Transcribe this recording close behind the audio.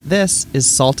This is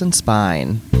Salt and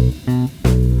Spine.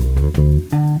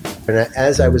 And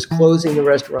as I was closing the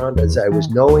restaurant, as I was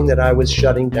knowing that I was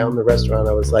shutting down the restaurant,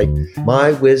 I was like,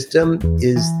 my wisdom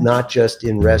is not just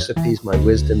in recipes. My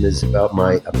wisdom is about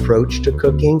my approach to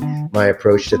cooking, my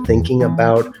approach to thinking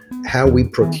about how we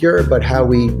procure, but how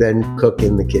we then cook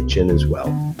in the kitchen as well.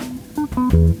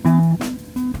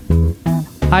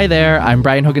 Hi there, I'm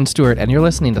Brian Hogan Stewart, and you're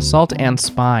listening to Salt and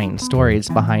Spine, stories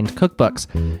behind cookbooks.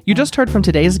 You just heard from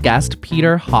today's guest,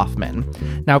 Peter Hoffman.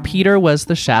 Now, Peter was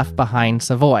the chef behind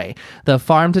Savoy, the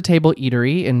farm-to-table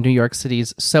eatery in New York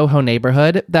City's Soho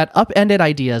neighborhood that upended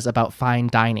ideas about fine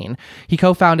dining. He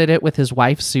co-founded it with his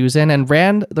wife, Susan, and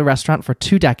ran the restaurant for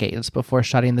 2 decades before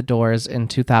shutting the doors in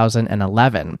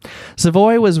 2011.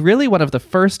 Savoy was really one of the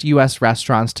first U.S.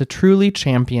 restaurants to truly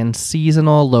champion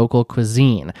seasonal local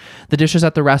cuisine. The dishes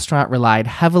at the restaurant relied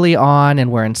heavily on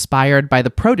and were inspired by the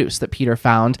produce that Peter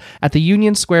found at the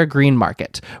Union Square Green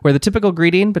Market, where the typical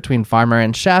greeting between farmer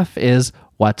and chef is,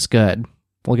 "What's good?"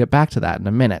 We'll get back to that in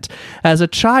a minute. As a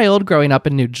child growing up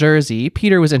in New Jersey,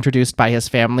 Peter was introduced by his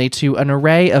family to an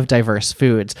array of diverse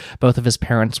foods. Both of his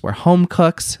parents were home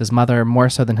cooks, his mother more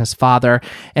so than his father,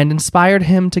 and inspired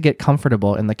him to get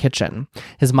comfortable in the kitchen.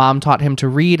 His mom taught him to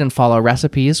read and follow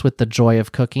recipes with the joy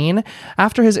of cooking,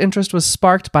 after his interest was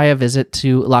sparked by a visit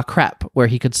to La Crêpe, where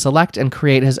he could select and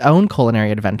create his own culinary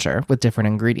adventure with different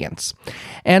ingredients.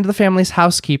 And the family's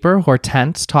housekeeper,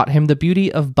 Hortense, taught him the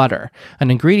beauty of butter, an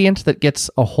ingredient that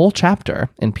gets a whole chapter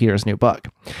in Peter's new book.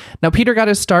 Now, Peter got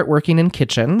his start working in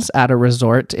kitchens at a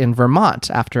resort in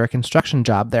Vermont after a construction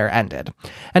job there ended.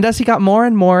 And as he got more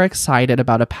and more excited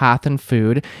about a path in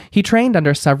food, he trained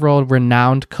under several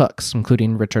renowned cooks,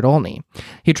 including Richard Olney.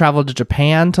 He traveled to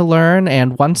Japan to learn,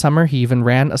 and one summer he even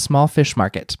ran a small fish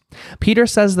market. Peter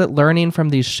says that learning from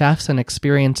these chefs and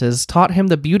experiences taught him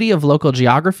the beauty of local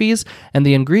geographies and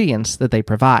the ingredients that they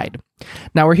provide.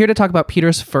 Now, we're here to talk about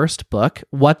Peter's first book,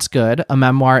 What's Good? A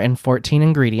Memoir in 14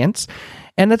 Ingredients.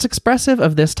 And it's expressive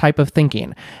of this type of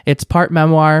thinking. It's part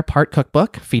memoir, part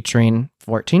cookbook, featuring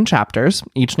 14 chapters,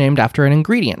 each named after an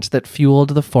ingredient that fueled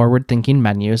the forward-thinking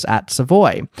menus at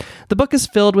Savoy. The book is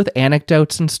filled with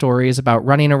anecdotes and stories about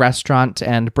running a restaurant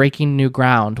and breaking new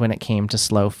ground when it came to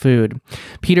slow food.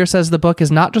 Peter says the book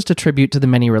is not just a tribute to the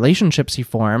many relationships he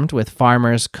formed with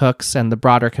farmers, cooks, and the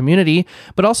broader community,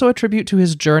 but also a tribute to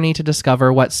his journey to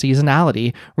discover what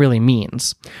seasonality really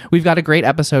means. We've got a great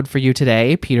episode for you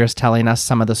today. Peter's telling us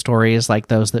some of the stories like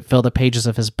those that fill the pages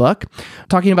of his book,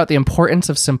 talking about the importance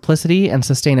of simplicity and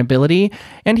sustainability,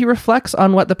 and he reflects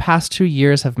on what the past 2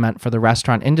 years have meant for the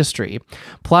restaurant industry.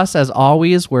 Plus, as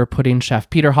always, we're putting Chef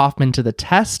Peter Hoffman to the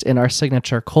test in our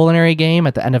signature culinary game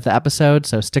at the end of the episode,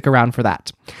 so stick around for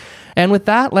that. And with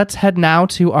that, let's head now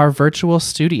to our virtual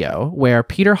studio, where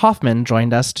Peter Hoffman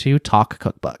joined us to talk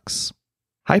cookbooks.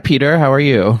 Hi, Peter. How are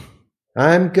you?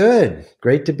 I'm good.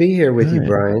 Great to be here with you,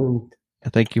 Brian.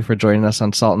 Thank you for joining us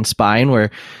on Salt and Spine. We're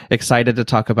excited to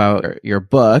talk about your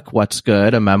book, What's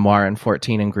Good? A Memoir in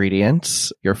 14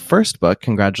 Ingredients. Your first book.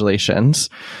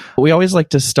 Congratulations. We always like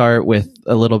to start with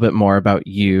a little bit more about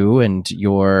you and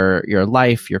your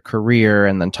life, your career,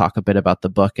 and then talk a bit about the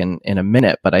book in a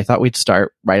minute. But I thought we'd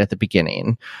start right at the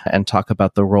beginning and talk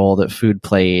about the role that food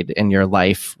played in your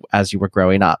life as you were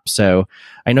growing up. So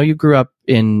I know you grew up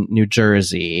in New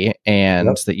Jersey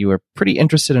and that you were pretty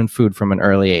interested in food from an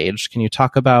early age. Can you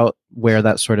talk about where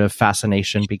that sort of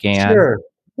fascination began? Sure.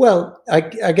 Well, I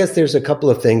guess there's a couple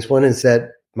of things. One is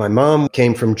that my mom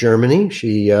came from Germany.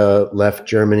 She left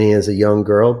Germany as a young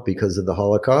girl because of the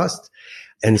Holocaust.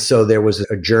 And so there was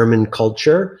a German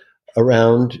culture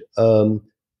around my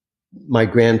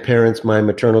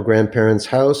maternal grandparents'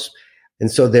 house. And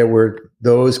so there were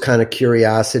those kind of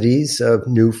curiosities of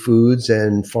new foods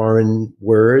and foreign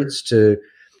words to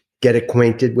get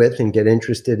acquainted with and get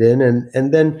interested in.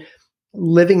 And then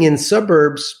living in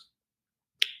suburbs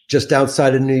just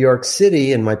outside of New York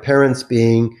City, and my parents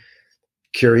being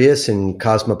curious and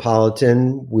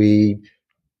cosmopolitan, we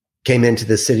came into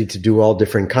the city to do all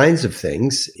different kinds of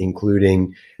things,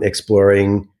 including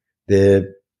exploring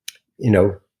the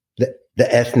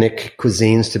ethnic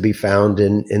cuisines to be found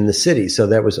in the city. So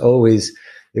that was always,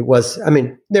 there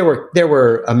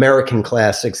were American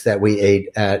classics that we ate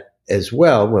at as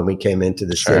well when we came into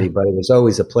the city, but it was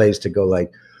always a place to go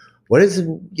like, what else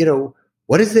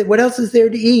is there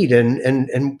to eat?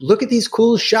 And look at these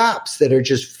cool shops that are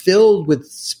just filled with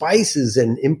spices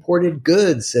and imported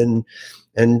goods and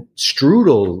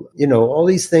strudel, all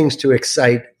these things to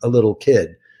excite a little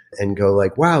kid and go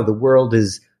like, wow, the world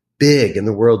is big and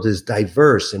the world is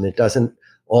diverse and it doesn't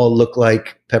all look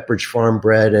like Pepperidge Farm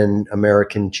bread and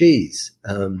American cheese.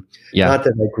 Not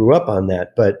that I grew up on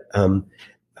that, but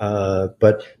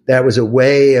But that was a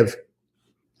way of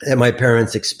that my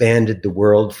parents expanded the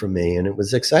world for me, and it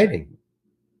was exciting.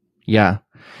 Yeah.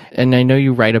 And I know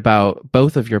you write about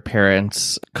both of your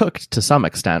parents cooked to some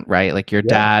extent, right? Like your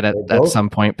dad at some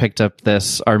point picked up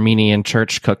this Armenian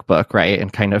church cookbook, right?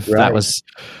 And kind of that was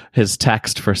his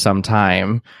text for some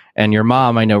time. And your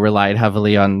mom, I know, relied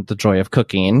heavily on The Joy of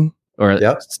Cooking, or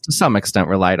to some extent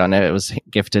relied on it. It was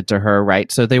gifted to her, right?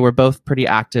 So they were both pretty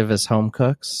active as home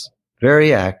cooks.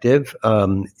 Very active.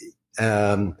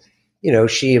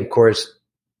 She, of course,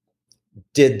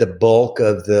 did the bulk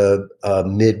of the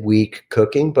midweek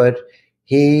cooking, but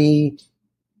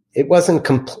it wasn't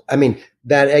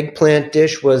that eggplant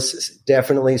dish was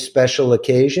definitely special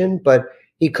occasion, but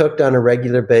he cooked on a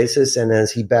regular basis. And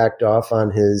as he backed off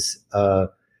on his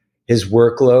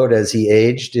workload as he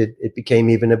aged, it became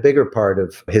even a bigger part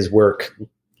of his work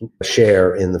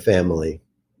share in the family.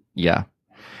 Yeah.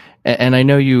 And I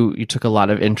know you took a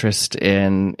lot of interest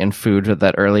in food at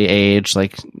that early age,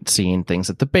 like seeing things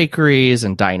at the bakeries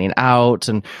and dining out.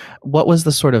 And what was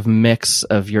the sort of mix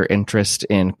of your interest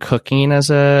in cooking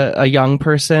as a young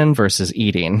person versus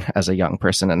eating as a young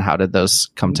person? And how did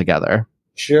those come together?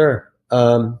 Sure.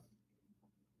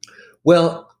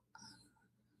 Well,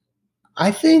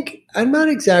 I think, I'm not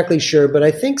exactly sure, but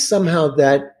I think somehow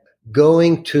that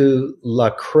going to La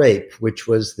Crêpe, which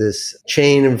was this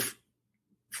chain of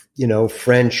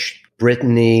French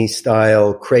Brittany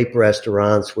style crepe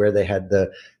restaurants where they had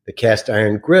the cast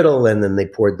iron griddle, and then they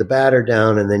poured the batter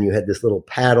down, and then you had this little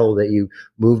paddle that you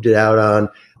moved it out on,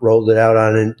 rolled it out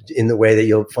on in the way that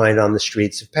you'll find on the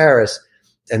streets of Paris.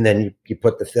 And then you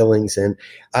put the fillings in.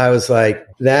 I was like,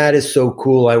 that is so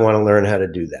cool. I want to learn how to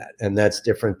do that. And that's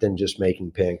different than just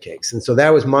making pancakes. And so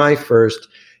that was my first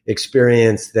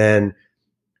experience then,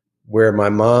 where my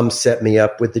mom set me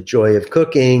up with The Joy of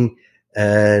Cooking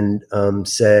and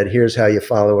said, here's how you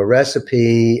follow a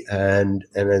recipe. And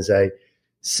as I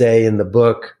say in the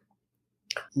book,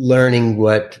 learning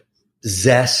what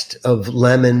zest of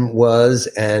lemon was,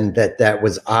 and that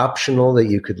was optional, that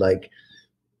you could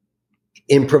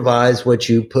improvise what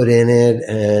you put in it,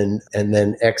 and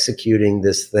then executing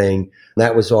this thing.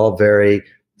 That was all very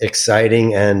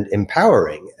exciting and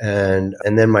empowering. And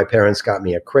then my parents got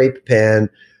me a crepe pan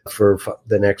for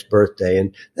the next birthday.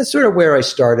 And that's sort of where I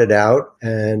started out,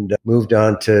 and moved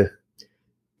on to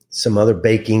some other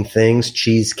baking things,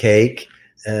 cheesecake,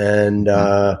 and,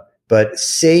 but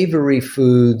savory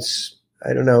foods,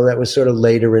 I don't know, that was sort of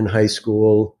later in high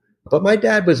school. But my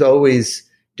dad was always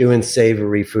doing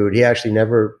savory food. He actually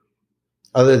never,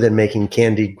 other than making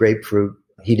candied grapefruit,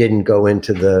 he didn't go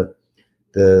into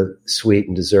the sweet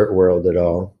and dessert world at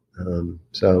all.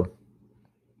 So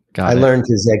I learned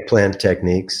his eggplant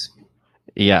techniques.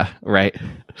 Yeah, right.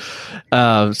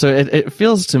 So it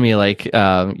feels to me like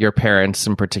your parents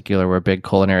in particular were big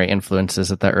culinary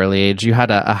influences at that early age. You had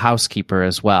a housekeeper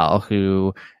as well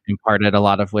who imparted a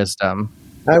lot of wisdom.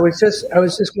 I was just going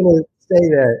to say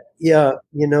that,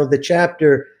 the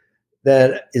chapter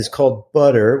that is called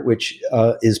Butter, which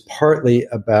is partly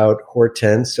about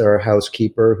Hortense, our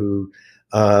housekeeper, who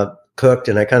cooked.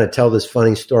 And I kind of tell this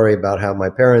funny story about how my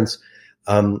parents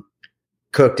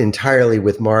cooked entirely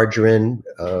with margarine,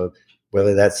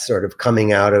 whether that's sort of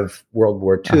coming out of World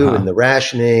War II and the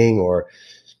rationing, or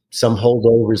some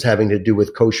holdovers having to do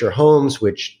with kosher homes,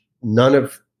 which none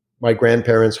of my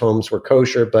grandparents' homes were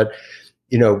kosher, but,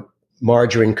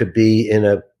 margarine could be in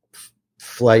a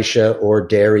Fleischer or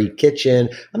dairy kitchen.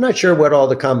 I'm not sure what all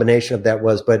the combination of that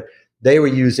was, but they were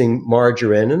using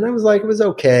margarine, and I was like, it was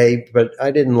okay, but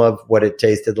I didn't love what it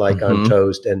tasted like on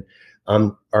toast. And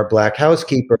our black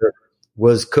housekeeper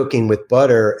was cooking with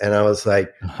butter, and I was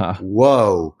like,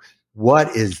 whoa,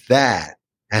 what is that?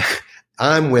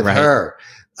 I'm with her.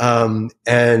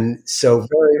 And so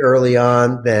very early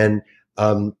on, then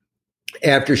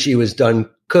after she was done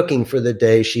cooking for the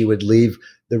day, she would leave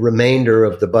the remainder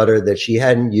of the butter that she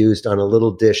hadn't used on a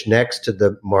little dish next to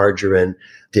the margarine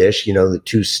dish, the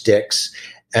two sticks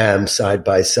side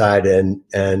by side.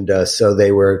 And so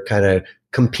they were kind of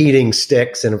competing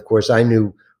sticks. And of course, I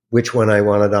knew which one I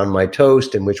wanted on my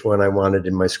toast and which one I wanted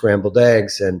in my scrambled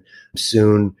eggs. And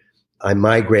soon I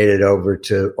migrated over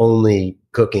to only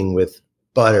cooking with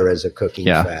butter as a cooking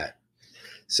fat.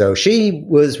 So she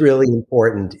was really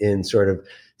important in sort of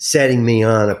setting me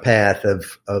on a path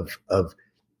of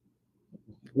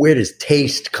where does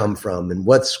taste come from and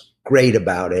what's great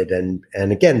about it. And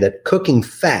again, that cooking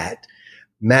fat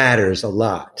matters a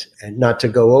lot, and not to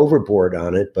go overboard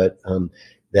on it, but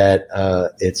that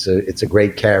it's a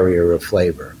great carrier of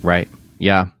flavor. Right.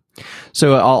 Yeah.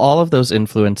 So all of those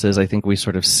influences, I think we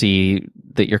sort of see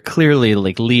that you're clearly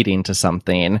like leading to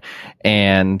something,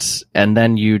 and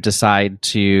then you decide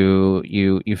to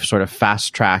you sort of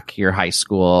fast track your high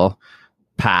school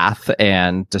path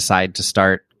and decide to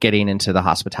start getting into the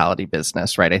hospitality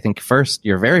business, right? I think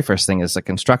your very first thing is a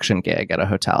construction gig at a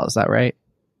hotel. Is that right?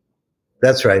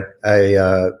 That's right.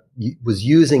 I was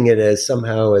using it as it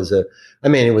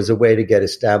was a way to get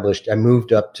established. I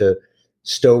moved up to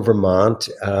Stowe, Vermont,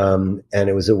 and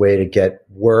it was a way to get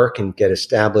work and get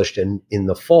established. And in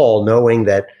the fall, knowing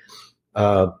that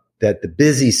the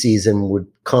busy season would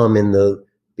come in the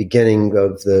beginning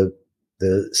of the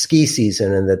ski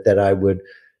season, and that I would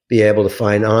be able to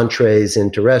find entrees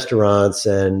into restaurants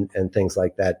and things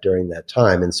like that during that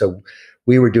time. And so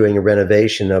we were doing a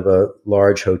renovation of a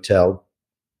large hotel,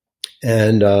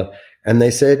 and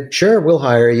they said, "Sure, we'll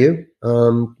hire you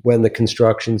when the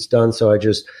construction's done." So I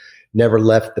just never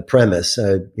left the premise.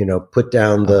 Put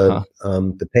down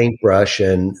the paintbrush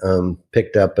and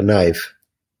picked up a knife.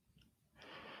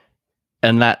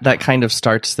 And that kind of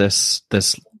starts this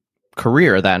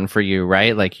career then for you,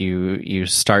 right? Like you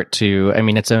start to,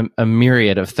 it's a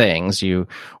myriad of things. You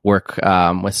work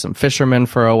with some fishermen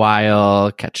for a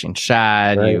while, catching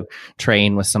shad. Right. You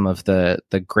train with some of the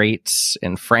greats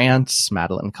in France,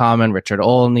 Madeleine Common, Richard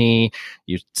Olney.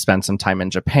 You spend some time in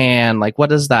Japan. Like, what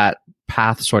does that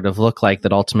path sort of look like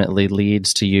that ultimately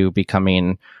leads to you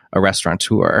becoming a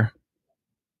restaurateur?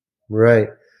 Right.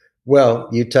 Well,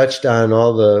 you touched on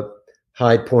all the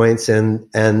high points and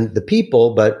the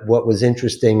people, but what was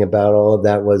interesting about all of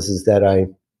that is that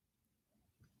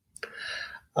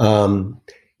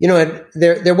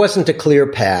there wasn't a clear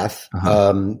path.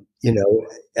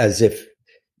 As if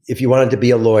you wanted to be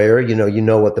a lawyer, you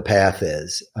know what the path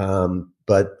is.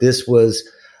 But this was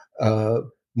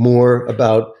more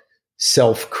about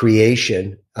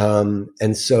self-creation,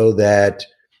 and so that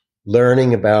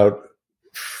learning about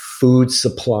food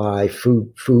supply,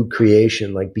 food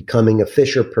creation, like becoming a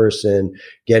fisher person,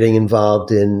 getting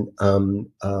involved in,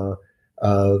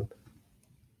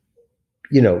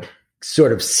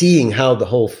 sort of seeing how the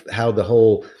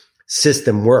whole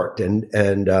system worked,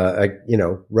 and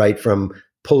right from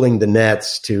pulling the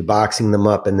nets to boxing them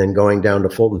up, and then going down to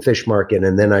Fulton Fish Market,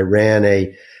 and then I ran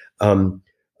a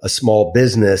small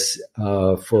business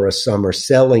for a summer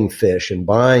selling fish and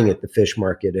buying at the fish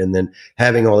market, and then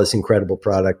having all this incredible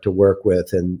product to work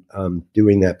with, and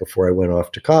doing that before I went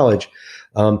off to college.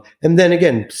 And then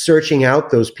again, searching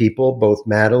out those people, both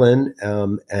Madeleine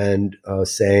and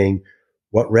saying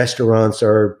what restaurants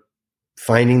are,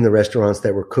 finding the restaurants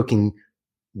that were cooking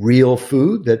real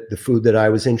food, the food that I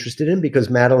was interested in, because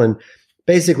Madeleine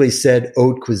basically said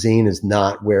haute cuisine is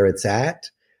not where it's at.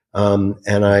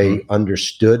 And I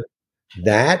understood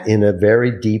that in a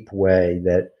very deep way,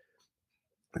 that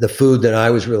the food that I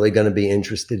was really going to be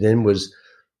interested in was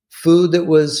food that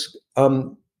was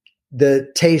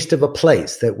the taste of a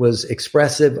place, that was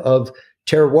expressive of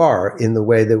terroir in the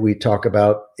way that we talk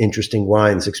about interesting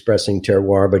wines expressing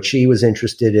terroir. But she was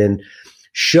interested in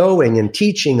showing and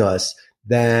teaching us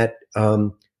that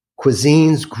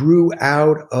cuisines grew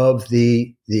out of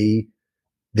the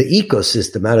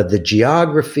ecosystem, out of the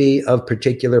geography of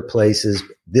particular places.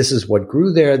 This is what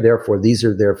grew there. Therefore, these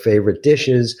are their favorite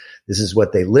dishes. This is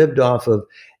what they lived off of.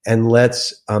 And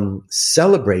let's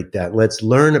celebrate that. Let's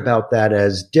learn about that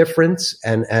as difference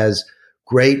and as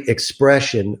great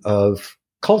expression of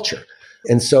culture.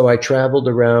 And so I traveled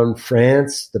around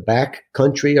France, the back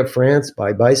country of France,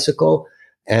 by bicycle,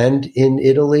 and in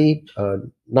Italy,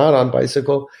 not on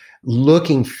bicycle,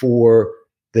 looking for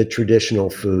the traditional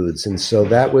foods. And so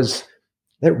that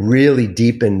really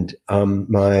deepened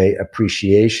my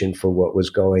appreciation for what was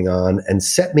going on, and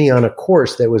set me on a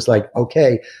course that was like,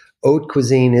 okay, haute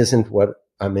cuisine isn't what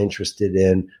I'm interested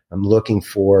in. I'm looking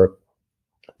for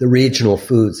the regional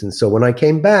foods. And so when I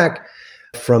came back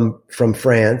from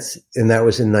France, and that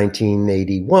was in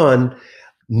 1981,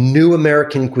 new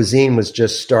American cuisine was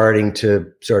just starting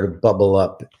to sort of bubble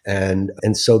up. And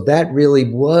so that really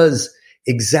was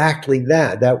exactly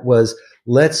that. That was,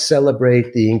 let's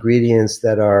celebrate the ingredients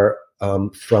that are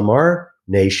from our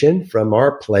nation, from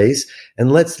our place,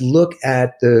 and let's look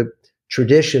at the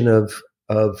tradition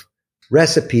of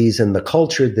recipes and the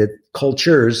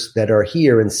cultures that are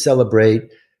here, and celebrate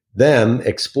them,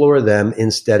 explore them,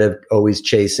 instead of always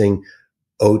chasing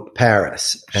haute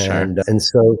Paris. Sure. And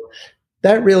so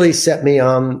that really set me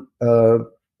on a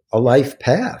life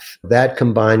path. That,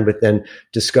 combined with then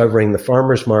discovering the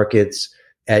farmers markets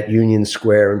at Union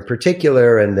Square in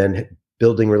particular, and then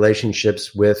building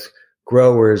relationships with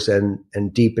growers, and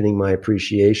deepening my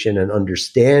appreciation and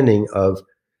understanding of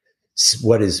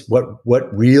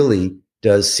what really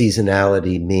does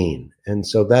seasonality mean. And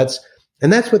so that's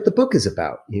what the book is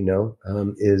about,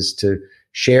 is to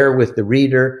share with the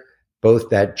reader both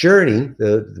that journey,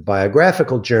 the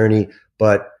biographical journey,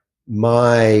 but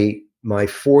my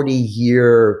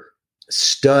 40-year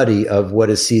study of what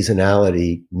does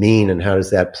seasonality mean and how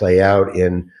does that play out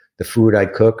in the food I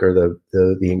cook or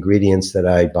the ingredients that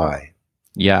I buy.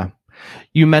 Yeah.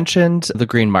 You mentioned the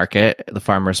Green Market, the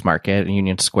farmers market in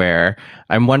Union Square.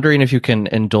 I'm wondering if you can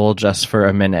indulge us for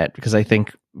a minute, because I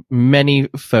think many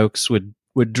folks would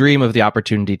dream of the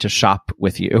opportunity to shop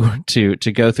with you, to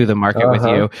go through the market with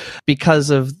you, because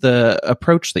of the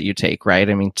approach that you take, right?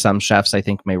 I mean, some chefs I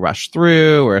think may rush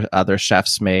through, or other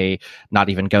chefs may not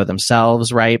even go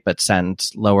themselves, right? But send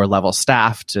lower level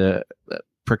staff to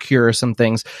procure some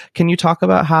things. Can you talk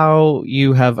about how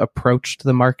you have approached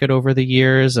the market over the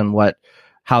years and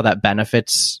how that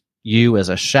benefits you as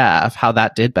a chef, how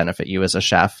that did benefit you as a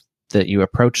chef, that you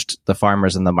approached the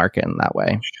farmers in the market in that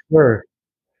way? Sure.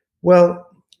 Well,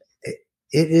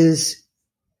 it's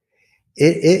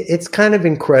kind of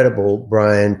incredible,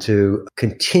 Brian, to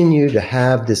continue to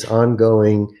have this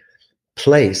ongoing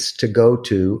place to go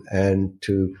to and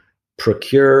to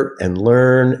procure and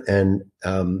learn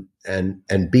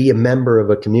and be a member of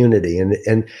a community.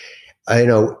 And I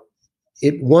know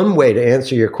one way to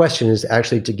answer your question is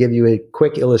actually to give you a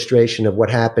quick illustration of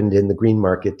what happened in the Green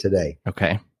Market today.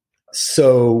 Okay.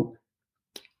 So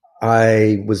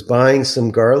I was buying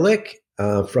some garlic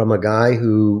from a guy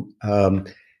who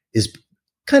is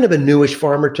kind of a newish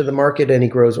farmer to the market, and he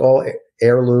grows all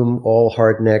heirloom, all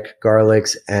hardneck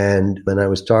garlics. And when I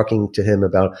was talking to him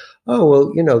about,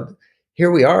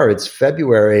 here we are, it's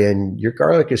February and your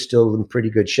garlic is still in pretty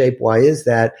good shape. Why is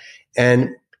that? And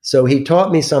so he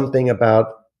taught me something about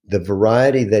the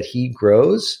variety that he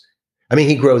grows. I mean,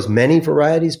 he grows many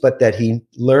varieties, but that he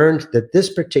learned that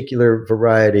this particular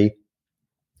variety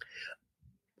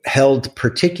held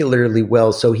particularly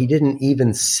well. So he didn't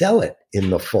even sell it in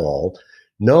the fall,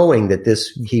 knowing that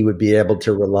he would be able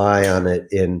to rely on it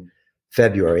in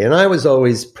February. And I was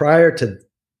always, prior to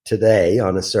today,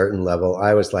 on a certain level,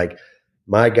 I was like,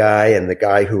 my guy and the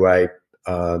guy who I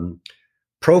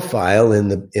profile in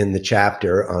the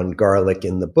chapter on garlic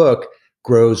in the book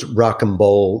grows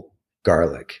Rocambole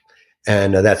garlic.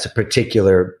 And that's a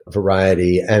particular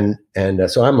variety. And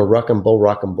so I'm a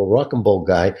Rocambole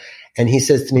guy. And he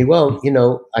says to me, well,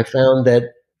 I found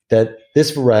that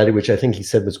this variety, which I think he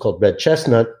said was called red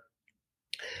chestnut,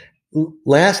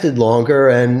 lasted longer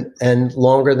and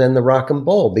longer than the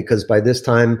Rocambole, because by this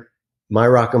time my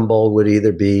Rocambole would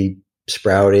either be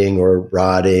sprouting or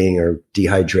rotting or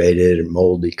dehydrated or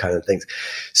moldy kind of things.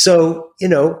 So,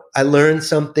 I learned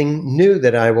something new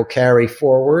that I will carry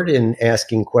forward in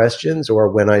asking questions, or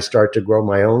when I start to grow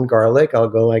my own garlic, I'll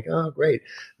go like, oh, great.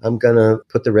 I'm going to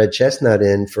put the red chestnut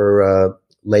in for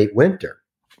late winter.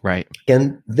 Right.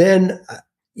 And then,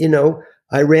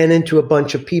 I ran into a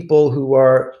bunch of people who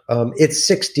are, it's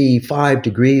 65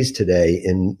 degrees today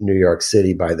in New York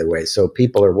City, by the way. So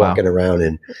people are walking around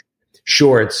in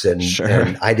shorts and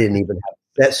I didn't even have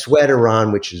that sweater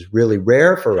on, which is really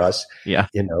rare for us. Yeah.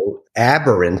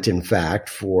 Aberrant, in fact,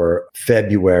 for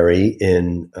February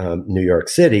in New York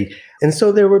City. And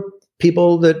so there were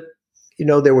people that,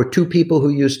 there were two people who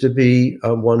used to be,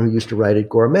 one who used to write at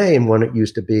Gourmet and one that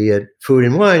used to be at Food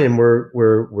and Wine. And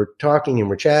we're talking and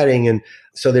we're chatting. And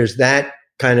so there's that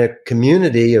kind of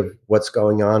community of what's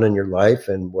going on in your life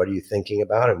and what are you thinking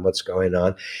about and what's going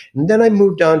on. And then I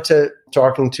moved on to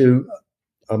talking to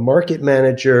a market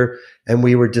manager, and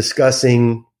we were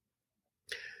discussing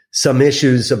some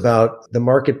issues about the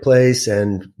marketplace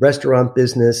and restaurant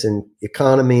business and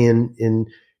economy in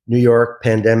New York,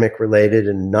 pandemic related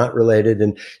and not related.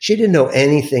 And she didn't know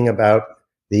anything about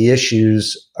the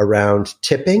issues around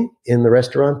tipping in the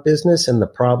restaurant business and the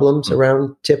problems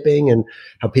around tipping and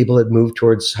how people had moved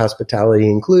towards hospitality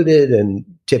included, and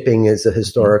tipping is a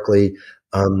historically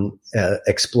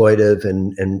exploitive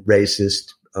and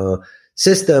racist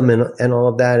system and all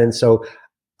of that. And so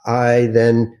I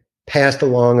then passed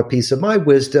along a piece of my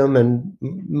wisdom and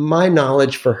my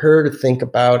knowledge for her to think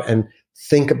about in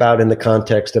the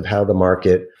context of how the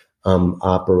market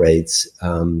operates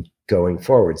going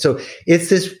forward. So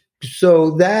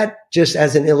so that just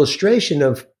as an illustration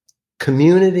of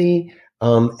community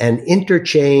and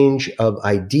interchange of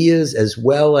ideas, as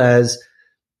well as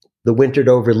the wintered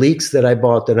over leeks that I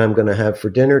bought that I'm going to have for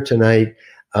dinner tonight,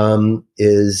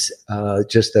 is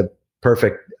just a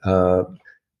perfect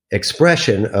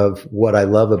expression of what I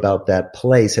love about that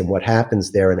place and what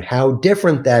happens there and how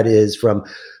different that is from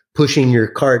pushing your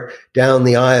cart down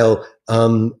the aisle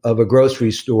of a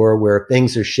grocery store where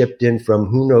things are shipped in from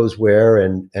who knows where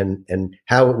and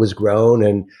how it was grown.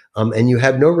 And you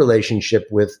have no relationship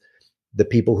with the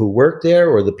people who work there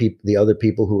or the other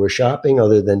people who are shopping,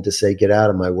 other than to say, get out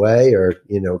of my way, or,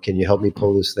 can you help me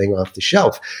pull this thing off the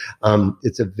shelf?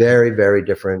 It's a very, very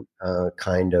different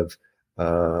kind of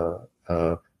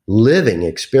living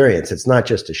experience. It's not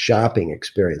just a shopping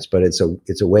experience, but it's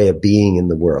a way of being in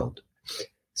the world.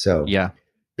 So yeah,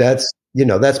 that's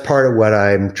part of what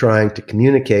I'm trying to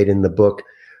communicate in the book,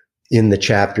 in the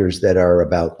chapters that are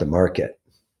about the market.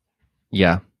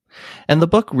 Yeah. And the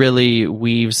book really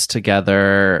weaves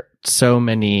together so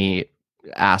many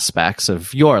aspects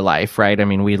of your life, right? I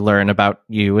mean, we learn about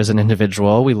you as an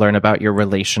individual. We learn about your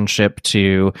relationship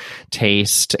to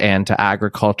taste and to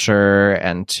agriculture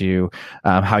and to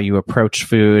how you approach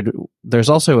food. There's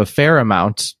also a fair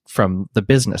amount from the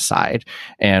business side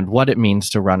and what it means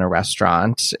to run a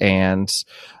restaurant. And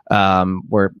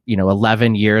we're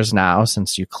 11 years now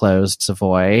since you closed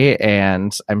Savoy,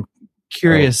 and I'm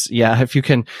curious, if you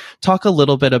can talk a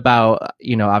little bit about,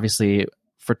 obviously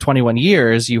for 21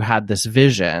 years, you had this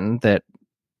vision that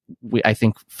I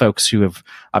think folks who have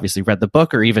obviously read the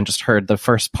book or even just heard the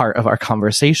first part of our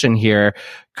conversation here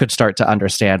could start to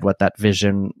understand what that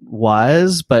vision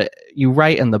was. But you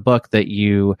write in the book that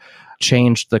you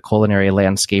changed the culinary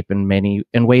landscape in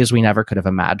ways we never could have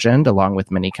imagined, along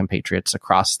with many compatriots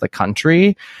across the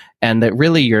country. And that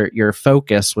really your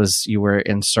focus was you were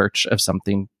in search of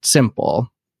something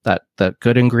simple, that the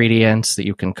good ingredients that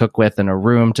you can cook with in a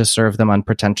room to serve them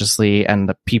unpretentiously, and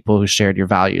the people who shared your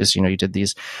values. You did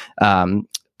these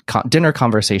dinner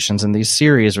conversations in these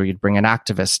series where you'd bring in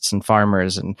activists and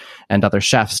farmers and other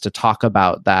chefs to talk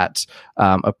about that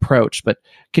approach. But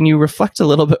can you reflect a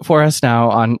little bit for us now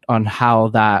on how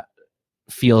that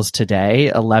feels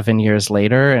today, 11 years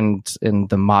later, and in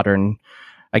the modern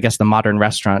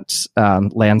restaurant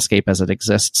landscape as it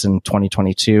exists in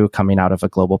 2022, coming out of a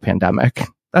global pandemic?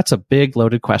 That's a big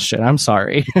loaded question. I'm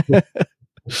sorry.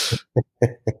 As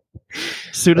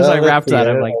soon as I wrapped that,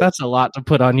 I'm like, that's a lot to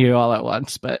put on you all at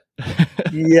once. But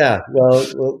yeah, well,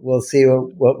 we'll see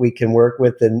what we can work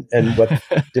with and what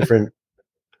different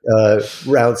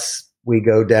routes we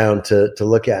go down to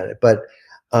look at it. But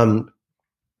one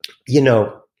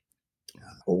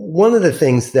of the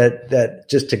things that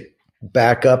just to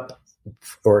back up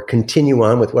or continue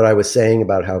on with what I was saying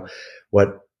about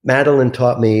what Madeline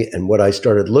taught me and what I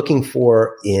started looking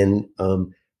for in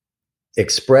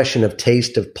expression of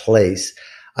taste of place,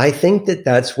 I think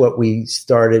that's what we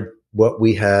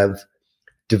have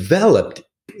developed.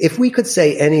 If we could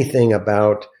say anything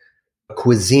about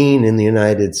cuisine in the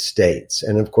United States,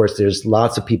 and of course there's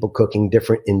lots of people cooking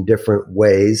in different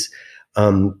ways,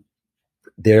 some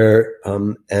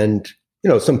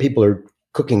people are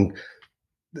cooking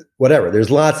whatever.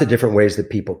 There's lots of different ways that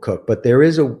people cook, but there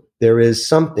is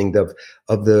something of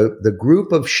the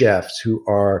group of chefs who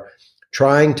are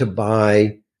trying to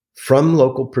buy from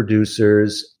local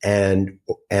producers and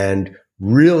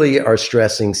really are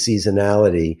stressing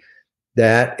seasonality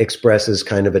that expresses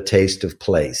kind of a taste of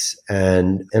place.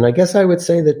 And I guess I would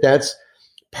say that that's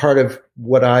part of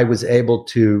what I was able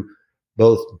to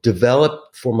both develop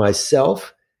for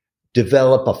myself,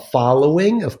 develop a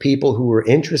following of people who were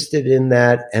interested in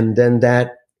that. And then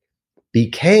that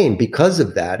became, because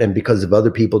of that and because of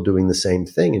other people doing the same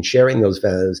thing and sharing those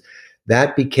values,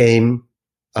 that became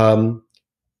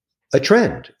a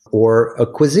trend or a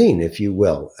cuisine, if you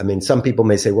will. I mean, some people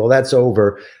may say, well, that's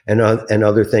over and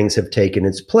other things have taken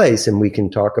its place. And we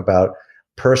can talk about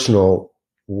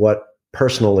what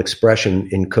personal expression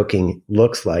in cooking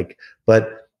looks like. But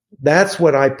that's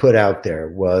what I put out there,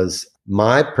 was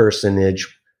my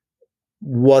personage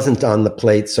wasn't on the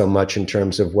plate so much in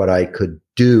terms of what I could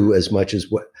do as much as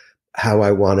how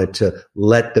I wanted to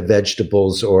let the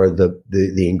vegetables or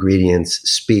the ingredients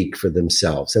speak for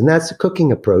themselves. And that's a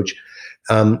cooking approach.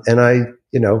 And I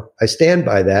stand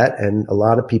by that, and a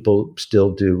lot of people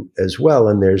still do as well.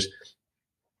 And there's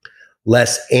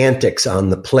less antics on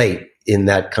the plate in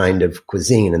that kind of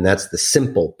cuisine. And that's the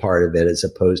simple part of it, as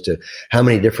opposed to how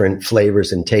many different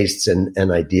flavors and tastes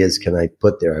and ideas can I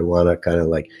put there. I want to kind of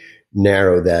like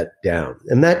narrow that down.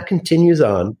 And that continues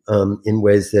on in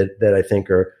ways that I think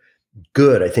are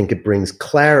good. I think it brings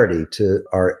clarity to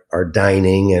our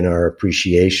dining and our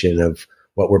appreciation of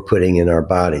what we're putting in our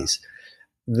bodies.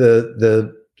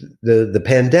 The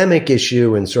pandemic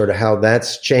issue and sort of how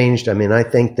that's changed. I mean, I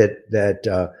think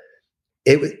that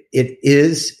it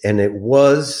is, and it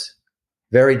was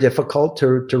very difficult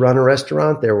to run a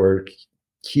restaurant. There were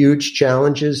huge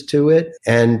challenges to it.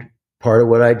 And part of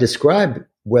what I described,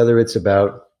 whether it's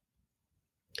about,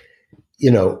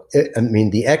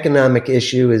 the economic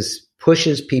issue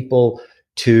pushes people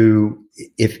to,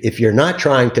 if you're not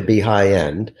trying to be high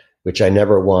end, which I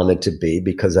never wanted to be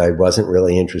because I wasn't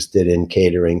really interested in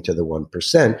catering to the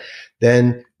 1%,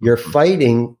 then you're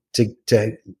fighting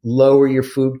to lower your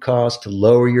food costs, to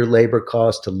lower your labor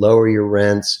costs, to lower your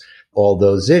rents, all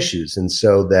those issues. And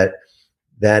so that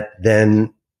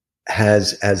then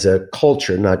has, as a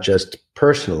culture, not just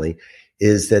personally,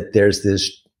 is that there's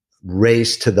this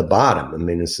race to the bottom. I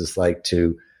mean, it's just like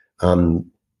to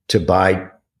buy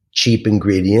cheap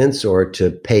ingredients or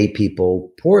to pay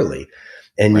people poorly.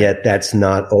 And Right. yet that's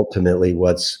not ultimately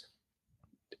what's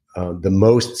the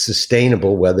most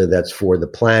sustainable, whether that's for the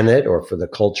planet or for the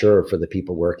culture or for the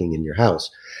people working in your house.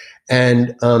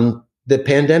 And the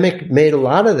pandemic made a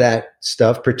lot of that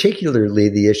stuff, particularly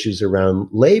the issues around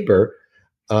labor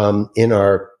in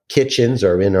our kitchens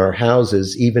or in our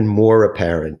houses, even more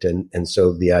apparent. And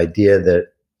so the idea that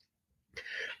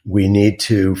we need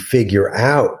to figure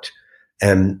out,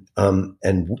 and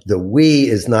the we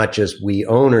is not just we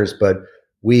owners, but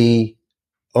we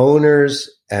owners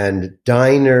and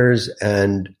diners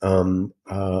and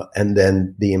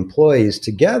then the employees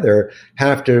together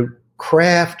have to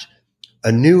craft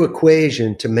a new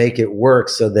equation to make it work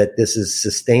so that this is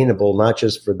sustainable, not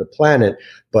just for the planet,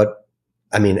 but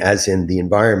I mean, as in the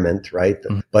environment, right?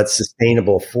 Mm-hmm. But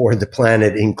sustainable for the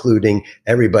planet, including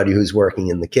everybody who's working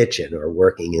in the kitchen or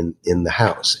working in the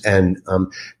house. And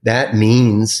that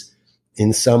means,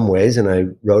 in some ways, and I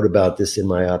wrote about this in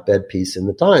my op-ed piece in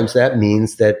the Times, that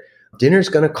means that dinner's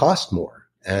going to cost more.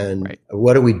 And Right.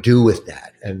 What do we do with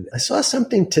that? And I saw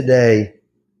something today.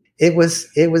 It was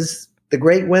the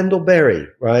great Wendell Berry,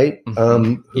 right?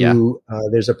 Mm-hmm.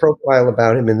 There's a profile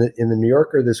about him in the New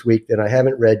Yorker this week that I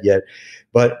haven't read yet,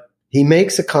 but he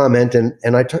makes a comment, and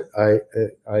I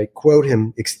quote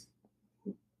him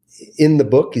in the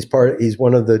book. He's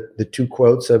one of the two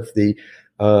quotes of the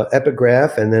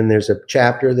epigraph, and then there's a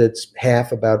chapter that's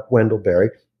half about Wendell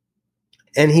Berry,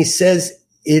 and he says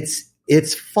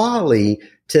it's folly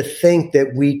to think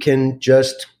that we can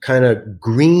just kind of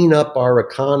green up our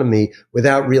economy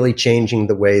without really changing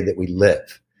the way that we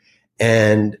live.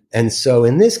 And so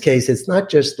in this case, it's not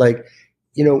just like,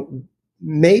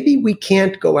 maybe we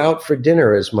can't go out for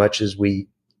dinner as much as we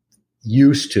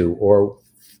used to or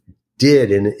did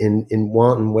in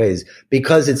wanton ways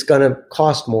because it's going to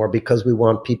cost more, because we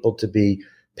want people to be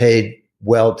paid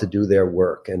well to do their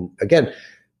work. And again,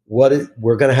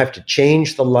 we're going to have to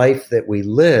change the life that we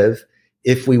live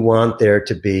if we want there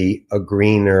to be a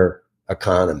greener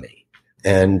economy.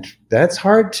 And that's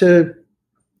hard to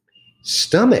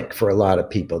stomach for a lot of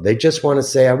people. They just want to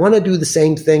say, I want to do the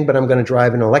same thing, but I'm going to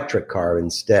drive an electric car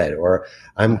instead. Or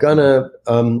I'm going to,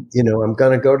 I'm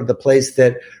going to go to the place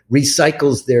that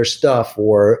recycles their stuff,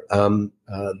 or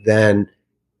then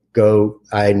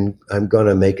I'm going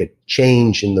to make a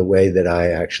change in the way that I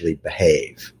actually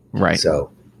behave. Right.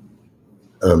 So,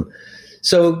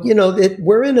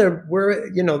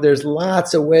 there's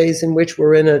lots of ways in which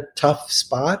we're in a tough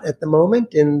spot at the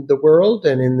moment in the world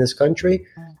and in this country.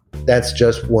 That's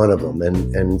just one of them.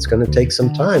 And it's going to take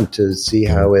some time to see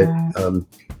how it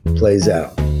plays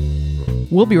out.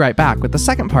 We'll be right back with the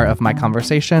second part of my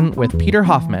conversation with Peter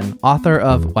Hoffman, author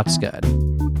of What's Good.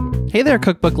 Hey there,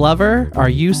 cookbook lover. Are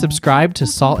you subscribed to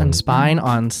Salt and Spine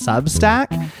on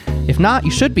Substack? If not,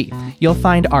 you should be. You'll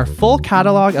find our full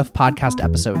catalog of podcast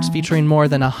episodes featuring more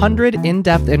than 100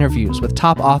 in-depth interviews with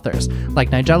top authors like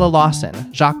Nigella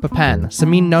Lawson, Jacques Pepin,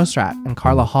 Samin Nosrat, and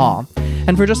Carla Hall.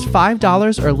 And for just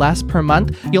 $5 or less per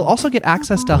month, you'll also get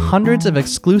access to hundreds of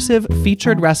exclusive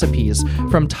featured recipes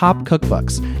from top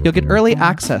cookbooks. You'll get early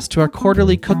access to our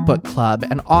quarterly cookbook club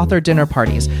and author dinner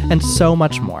parties, and so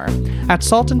much more. At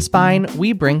Salt and Spine,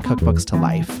 we bring cookbooks to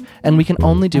life, and we can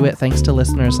only do it thanks to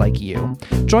listeners like you.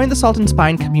 Join the Salt and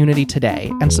Spine community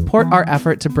today and support our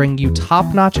effort to bring you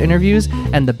top-notch interviews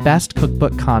and the best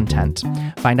cookbook content.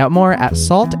 Find out more at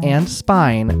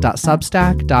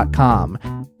saltandspine.substack.com.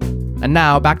 And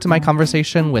now, back to my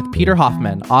conversation with Peter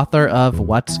Hoffman, author of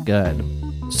What's Good.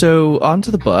 So, on to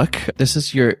the book. This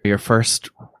is your first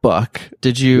book.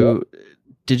 Did you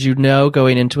know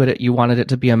going into it you wanted it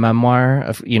to be a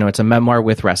memoir? It's a memoir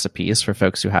with recipes for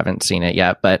folks who haven't seen it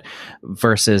yet, but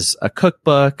versus a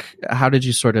cookbook. How did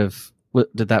you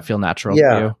did that feel natural to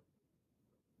you?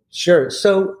 Sure.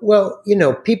 So,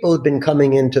 people have been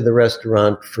coming into the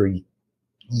restaurant for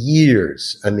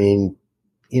years. I mean,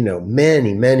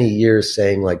 many, many years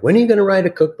saying like, when are you going to write a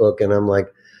cookbook? And I'm like,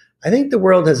 I think the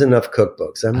world has enough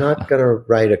cookbooks. I'm not going to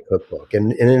write a cookbook.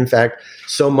 And in fact,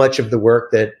 so much of the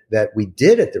work that we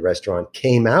did at the restaurant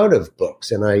came out of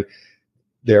books. And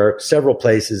there are several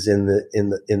places in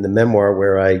the memoir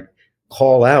where I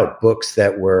call out books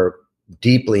that were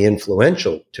deeply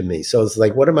influential to me. So it's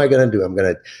like, what am I going to do? I'm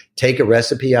going to take a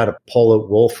recipe out of Paula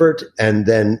Wolfert and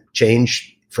then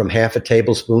change from half a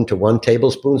tablespoon to 1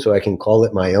 tablespoon so I can call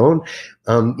it my own,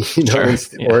 Sure.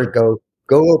 or go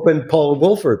open Paula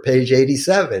Wolfert, page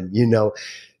 87,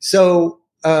 So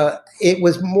it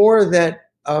was more that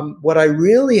what I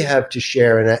really have to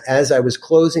share, and as I was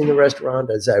closing the restaurant,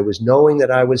 as I was knowing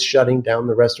that I was shutting down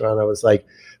the restaurant, I was like,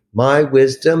 my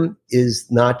wisdom is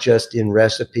not just in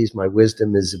recipes. My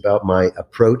wisdom is about my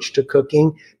approach to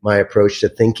cooking, my approach to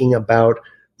thinking about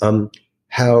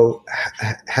how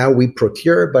we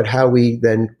procure, but how we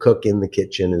then cook in the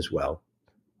kitchen as well.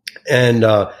 And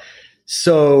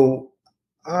so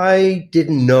I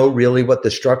didn't know really what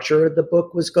the structure of the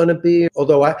book was going to be.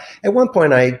 Although at one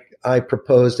point I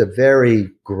proposed a very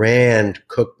grand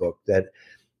cookbook that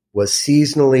was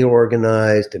seasonally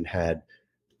organized and had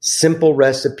simple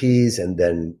recipes and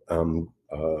then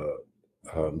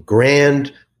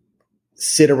grand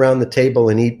sit around the table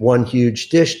and eat one huge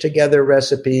dish together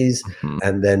recipes,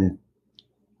 and then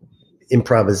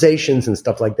improvisations and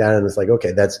stuff like that. And it's like,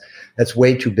 okay, that's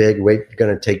way too big, going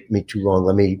to take me too long.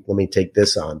 Let me take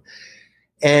this on.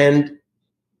 And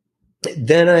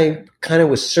then I kind of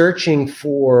was searching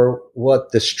for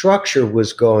what the structure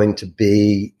was going to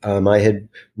be. I had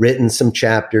written some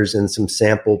chapters and some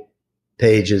sample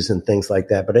pages and things like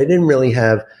that, but I didn't really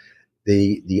have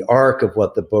the arc of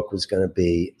what the book was going to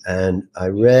be. And I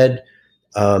read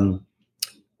a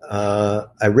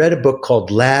book called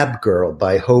Lab Girl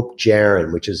by Hope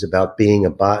Jahren, which is about being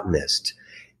a botanist.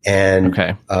 And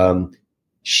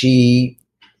she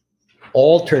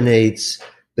alternates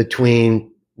between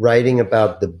writing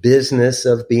about the business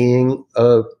of being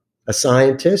a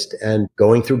scientist and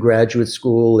going through graduate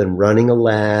school and running a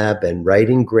lab and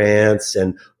writing grants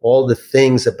and all the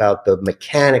things about the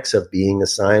mechanics of being a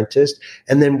scientist,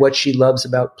 and then what she loves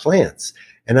about plants.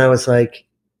 And I was like,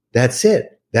 that's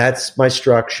it. That's my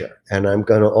structure. And I'm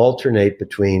going to alternate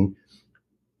between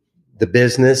the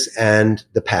business and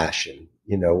the passion,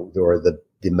 or the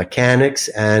mechanics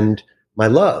and my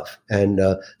love. And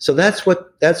so that's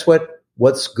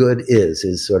what's good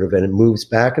is sort of, and it moves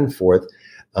back and forth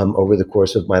over the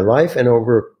course of my life and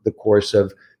over the course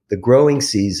of the growing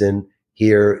season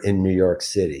here in New York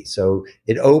City. So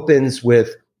it opens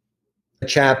with a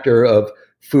chapter of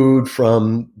food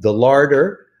from the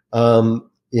larder,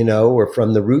 or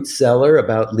from the root cellar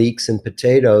about leeks and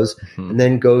potatoes, and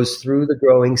then goes through the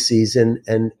growing season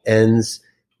and ends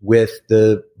with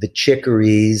the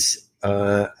chicories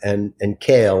and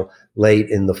kale late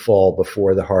in the fall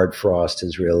before the hard frost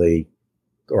is really,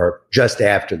 or just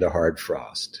after the hard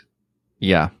frost.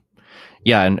 Yeah.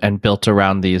 Yeah. And built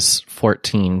around these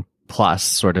 14 plus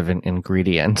sort of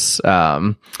ingredients.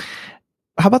 How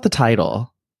about the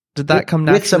title? Did that come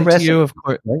naturally to you? Of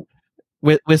course. Right?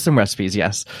 With some recipes,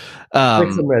 yes.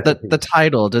 The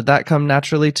title, did that come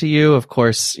naturally to you? Of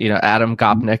course, Adam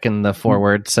Gopnik in the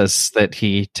foreword says that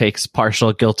he takes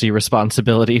partial guilty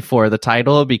responsibility for the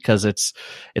title because it's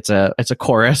a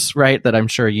chorus, right? That I'm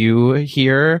sure you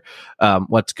hear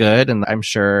what's good, and I'm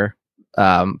sure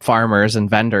farmers and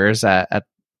vendors at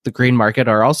the Green Market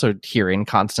are also hearing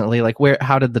constantly. Like,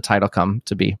 how did the title come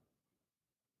to be?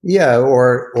 Yeah,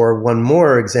 or one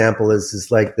more example is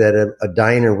like that a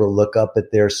diner will look up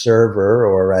at their server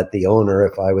or at the owner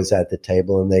if I was at the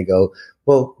table, and they go,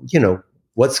 well,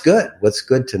 what's good? What's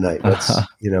good tonight? What's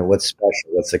what's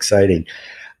special? What's exciting?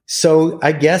 So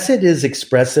I guess it is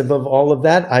expressive of all of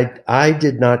that. I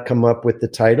did not come up with the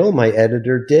title. My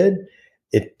editor did.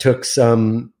 It took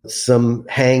some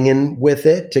hanging with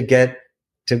it to get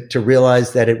to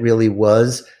realize that it really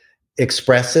was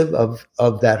expressive of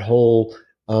that whole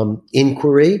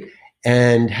inquiry,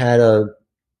 and had a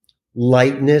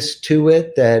lightness to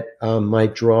it that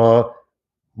might draw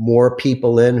more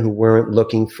people in who weren't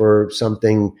looking for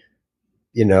something,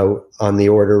 on the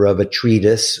order of a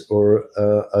treatise or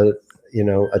a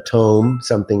tome,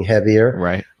 something heavier.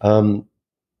 Right. I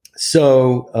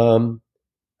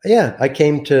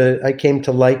came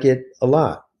to like it a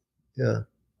lot. Yeah.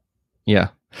 Yeah.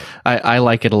 I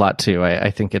like it a lot too. I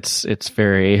think it's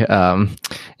very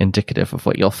indicative of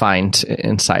what you'll find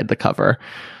inside the cover.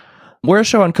 We're a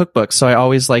show on cookbooks, so I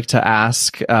always like to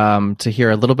ask to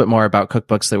hear a little bit more about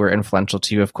cookbooks that were influential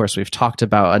to you. Of course, we've talked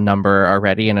about a number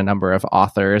already and a number of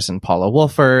authors, and Paula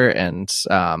Wolfert and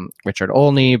Richard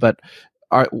Olney, but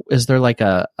is there like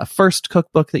a first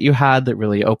cookbook that you had that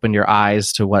really opened your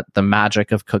eyes to what the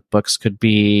magic of cookbooks could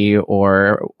be,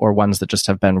 or ones that just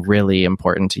have been really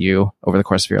important to you over the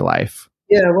course of your life?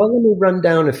 Yeah, well, let me run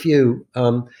down a few.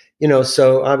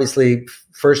 So obviously,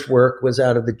 first work was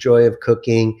out of the joy of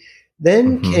cooking.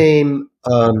 Then Mm-hmm. came,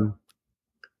 I'm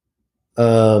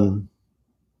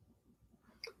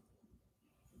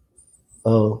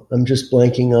just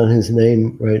blanking on his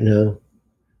name right now.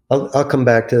 I'll come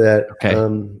back to that. Okay.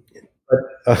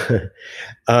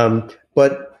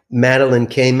 But Madeline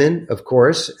Kamen, of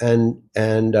course, and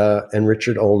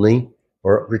Richard Olney,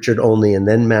 and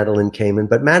then Madeline Kamen.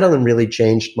 But Madeline really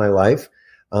changed my life,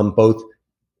 both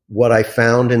what I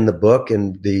found in the book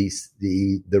and the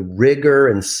rigor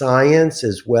and science,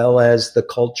 as well as the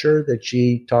culture that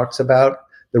she talks about.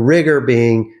 The rigor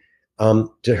being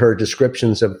to her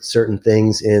descriptions of certain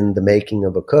things in The Making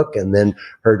of a Cook, and then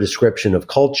her description of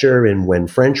culture in When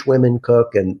French Women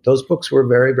Cook. And those books were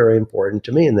very, very important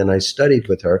to me. And then I studied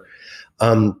with her.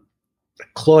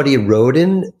 Claudia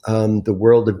Roden, The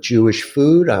World of Jewish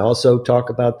Food. I also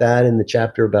talk about that in the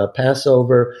chapter about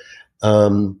Passover.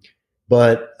 And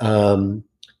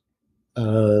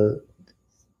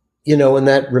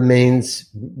that remains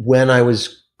when I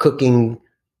was cooking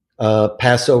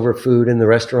Passover food in the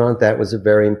restaurant. That was a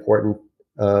very important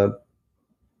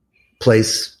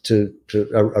place to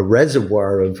a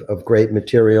reservoir of great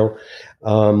material,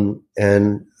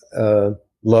 and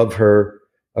love her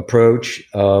approach.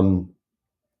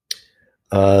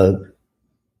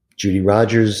 Judy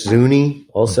Rogers Zuni,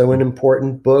 also an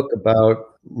important book about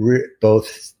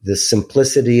both the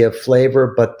simplicity of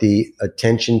flavor, but the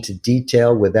attention to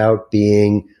detail without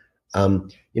being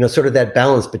sort of that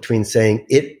balance between saying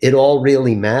it all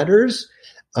really matters,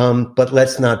 but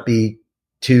let's not be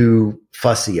too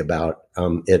fussy about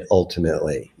it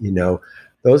ultimately.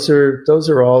 Those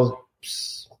are all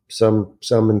some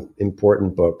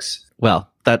important books. Well,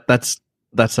 that's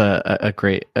a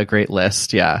great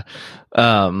list. Yeah.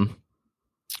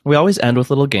 We always end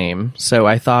with a little game, so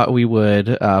I thought we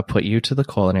would put you to the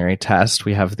culinary test.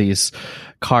 We have these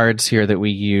cards here that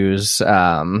we use.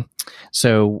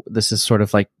 So this is sort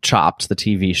of like Chopped, the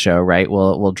TV show, right?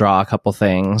 We'll draw a couple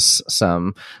things,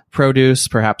 some produce,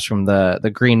 perhaps from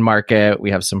the green market.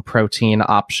 We have some protein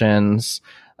options.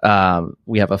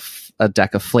 We have a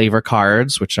deck of flavor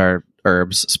cards, which are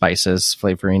herbs, spices,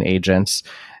 flavoring agents.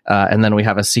 And then we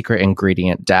have a secret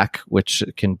ingredient deck, which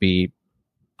can be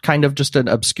kind of just an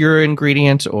obscure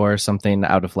ingredient or something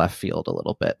out of left field a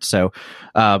little bit. So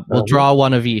we'll draw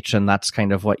one of each, and that's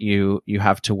kind of what you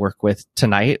have to work with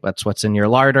tonight. That's what's in your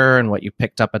larder and what you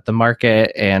picked up at the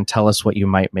market, and tell us what you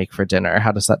might make for dinner.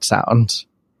 How does that sound?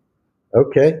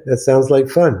 Okay, that sounds like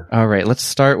fun. All right, let's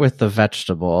start with the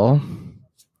vegetable.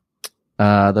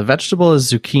 The vegetable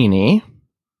is zucchini.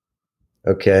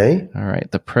 Okay. All right,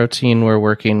 the protein we're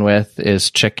working with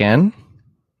is chicken.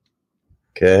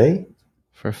 Okay.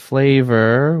 For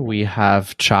flavor, we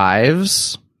have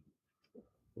chives.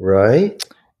 Right.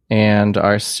 And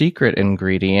our secret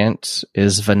ingredient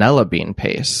is vanilla bean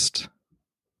paste.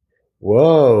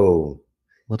 Whoa.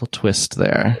 Little twist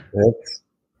there. That's...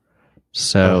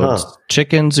 So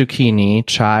chicken, zucchini,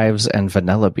 chives, and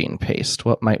vanilla bean paste.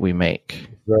 What might we make?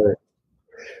 Right.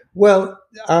 Well,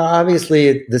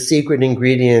 obviously, the secret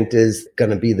ingredient is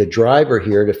going to be the driver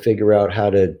here to figure out how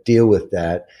to deal with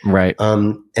that. Right.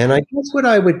 And I guess what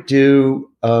I would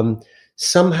do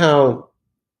somehow,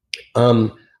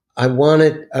 I want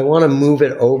to move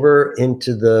it over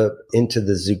into the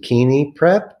zucchini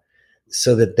prep,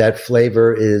 so that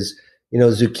flavor is,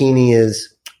 zucchini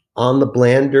is on the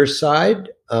blander side,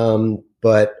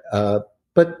 but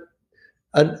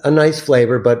a nice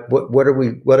flavor. But what are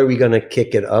we going to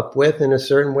kick it up with in a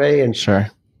certain way? And sure,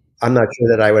 I'm not sure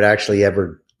that I would actually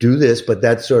ever do this, but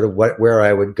that's sort of where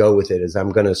I would go with it. Is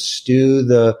I'm going to stew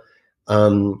the.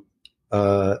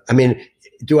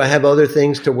 Do I have other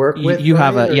things to work with? You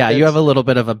have you have a little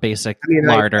bit of a basic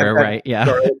larder, right? Yeah,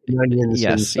 garlic and onions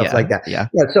yes, and stuff like that. Yeah.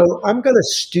 So I'm going to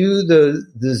stew the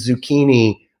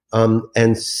zucchini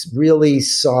and really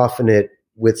soften it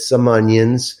with some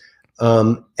onions.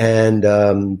 But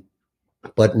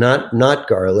not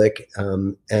garlic,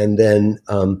 and then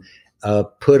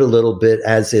put a little bit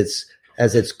as it's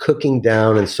cooking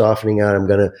down and softening out. I'm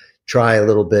going to try a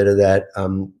little bit of that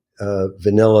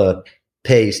vanilla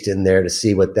paste in there to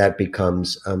see what that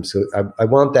becomes. So I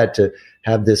want that to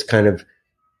have this kind of,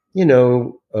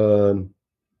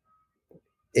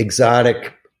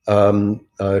 exotic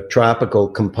tropical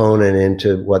component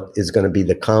into what is going to be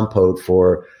the compote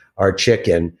for our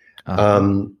chicken.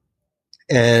 And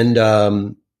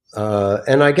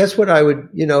I guess what I would,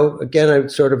 again, I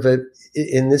would sort of,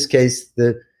 in this case,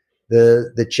 the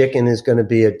chicken is going to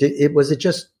be was it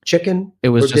just chicken? It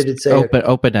was just did it say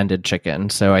open-ended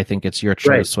chicken. So I think it's your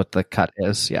choice what the cut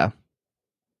is. Yeah.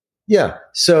 Yeah.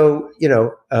 So,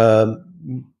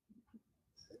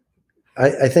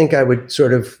 I think I would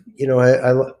sort of,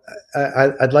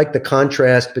 I'd like the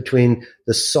contrast between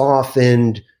the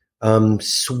softened,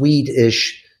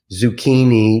 sweetish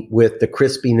zucchini with the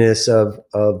crispiness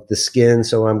of the skin.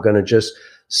 So I'm going to just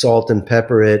salt and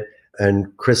pepper it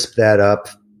and crisp that up,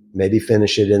 maybe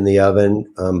finish it in the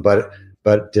oven.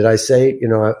 But did I say,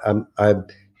 I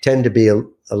tend to be a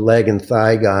leg and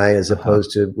thigh guy as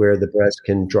opposed to where the breast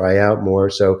can dry out more.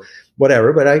 So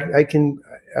whatever, but I can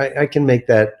make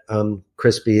that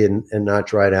crispy and not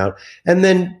dried out. And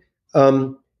then,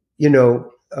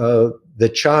 the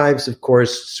chives, of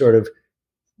course, sort of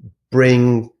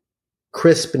bring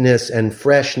crispness and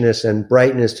freshness and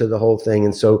brightness to the whole thing.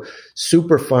 And so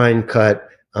super fine cut,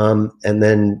 and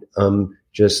then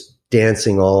just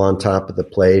dancing all on top of the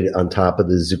plate, on top of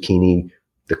the zucchini,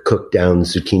 the cooked down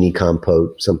zucchini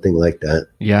compote, something like that.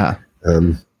 Yeah.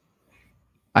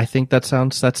 I think that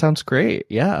sounds great.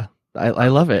 Yeah. I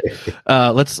love it.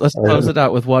 Let's close it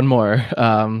out with one more.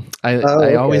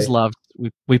 I always loved,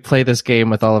 we play this game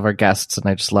with all of our guests, and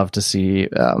I just love to see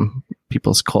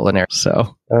people's culinary.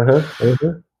 So,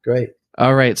 great.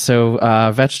 All right. So,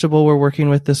 vegetable we're working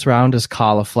with this round is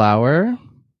cauliflower.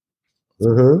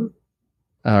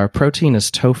 Our protein is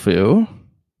tofu.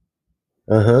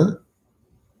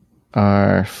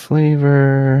 Our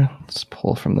flavor, let's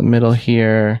pull from the middle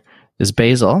here, is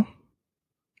basil.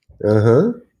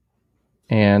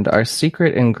 And our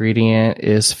secret ingredient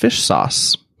is fish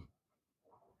sauce.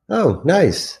 Oh,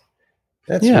 nice.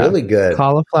 That's really good.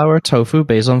 Cauliflower, tofu,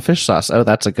 basil, and fish sauce. Oh,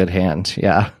 that's a good hand.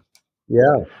 Yeah.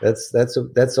 Yeah,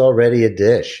 that's already a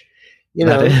dish.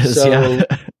 That is, so, yeah.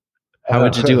 How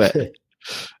would you do it?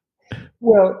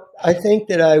 Well, I think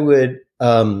that I would,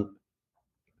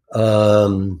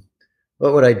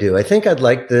 what would I do? I think I'd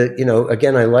like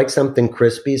again, I like something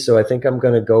crispy. So I think I'm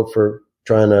going to go for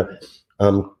trying to,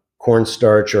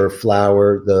 cornstarch or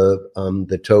flour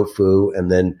the tofu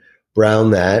and then brown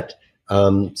that.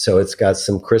 So it's got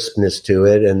some crispness to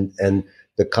it, and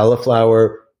the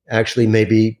cauliflower actually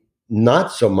maybe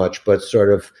not so much, but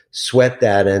sort of sweat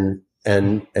that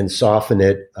and soften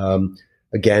it,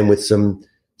 again with some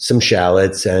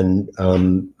shallots and,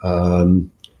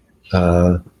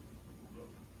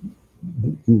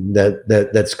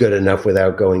 that's good enough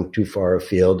without going too far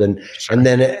afield. And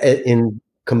then in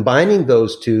combining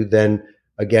those two, then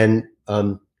again,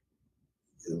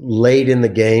 late in the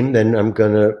game, then I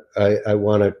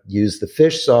want to use the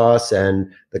fish sauce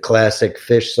and the classic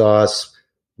fish sauce,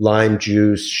 lime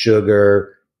juice,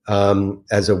 sugar,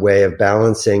 as a way of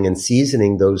balancing and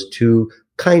seasoning those two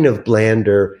kind of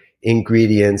blander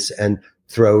ingredients, and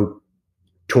throw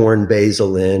torn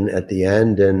basil in at the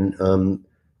end. And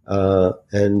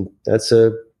that's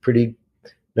a pretty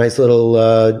nice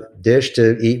little dish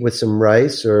to eat with some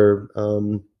rice or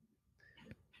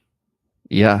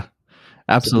yeah,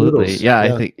 absolutely. Yeah,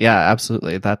 I think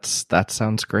absolutely. That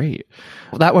sounds great.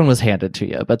 Well, that one was handed to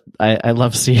you, but I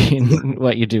love seeing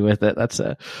what you do with it. That's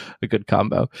a good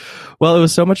combo. Well, it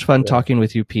was so much fun talking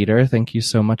with you, Peter. Thank you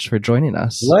so much for joining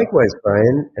us. Likewise,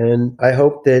 Brian, and I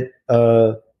hope that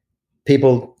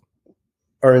people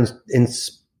are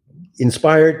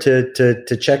inspired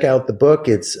to check out the book.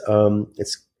 It's going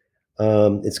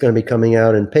to be coming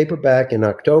out in paperback in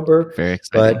October. Very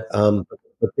exciting.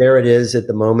 But there it is at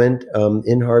the moment,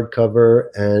 in hardcover.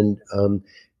 And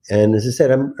as I said,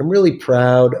 I'm really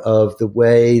proud of the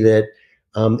way that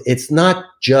it's not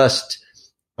just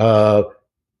a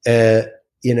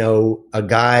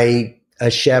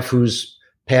chef who's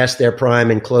past their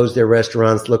prime and closed their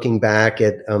restaurants, looking back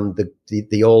at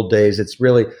the old days. It's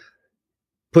really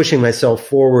pushing myself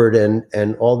forward,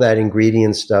 and all that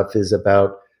ingredient stuff is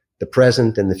about the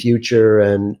present and the future,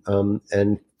 and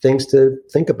things to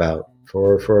think about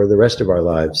for the rest of our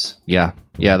lives. Yeah,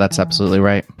 that's absolutely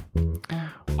right.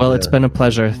 Well, it's been a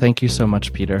pleasure. Thank you so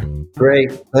much, Peter.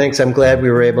 Great. Thanks. I'm glad we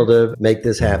were able to make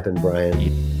this happen,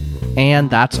 Brian. And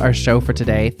that's our show for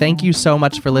today. Thank you so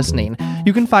much for listening.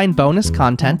 You can find bonus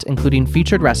content, including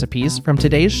featured recipes from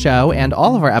today's show and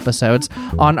all of our episodes,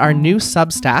 on our new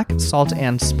Substack, Salt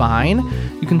and Spine.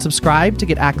 You can subscribe to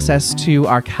get access to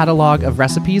our catalog of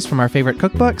recipes from our favorite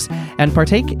cookbooks and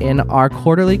partake in our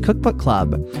quarterly cookbook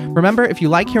club. Remember, if you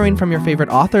like hearing from your favorite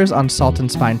authors on Salt and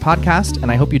Spine podcast,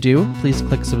 and I hope you do, please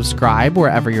click subscribe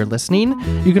wherever you're listening.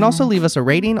 You can also leave us a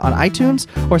rating on iTunes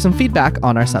or some feedback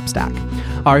on our Substack.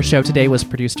 Our show today was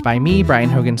produced by me, Brian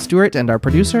Hogan Stewart, and our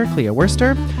producer, Clea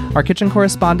Worster. Our kitchen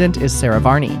correspondent is Sarah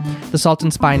Varney. The Salt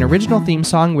and Spine original theme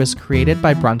song was created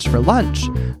by Brunch for Lunch.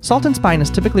 Salt and Spine is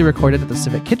typically recorded at the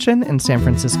Civic Kitchen in San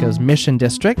Francisco's Mission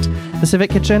District. The Civic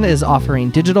Kitchen is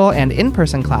offering digital and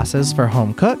in-person classes for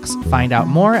home cooks. Find out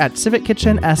more at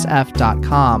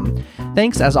civickitchensf.com.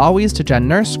 Thanks, as always, to Jen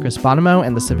Nurse, Chris Bonomo,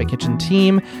 and the Civic Kitchen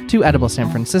team, to Edible San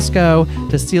Francisco,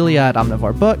 to Celia at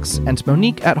Omnivore Books, and to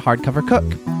Monique at Hardcover Cook.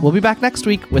 We'll be back next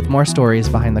week with more stories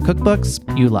behind the cookbooks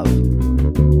you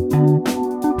love.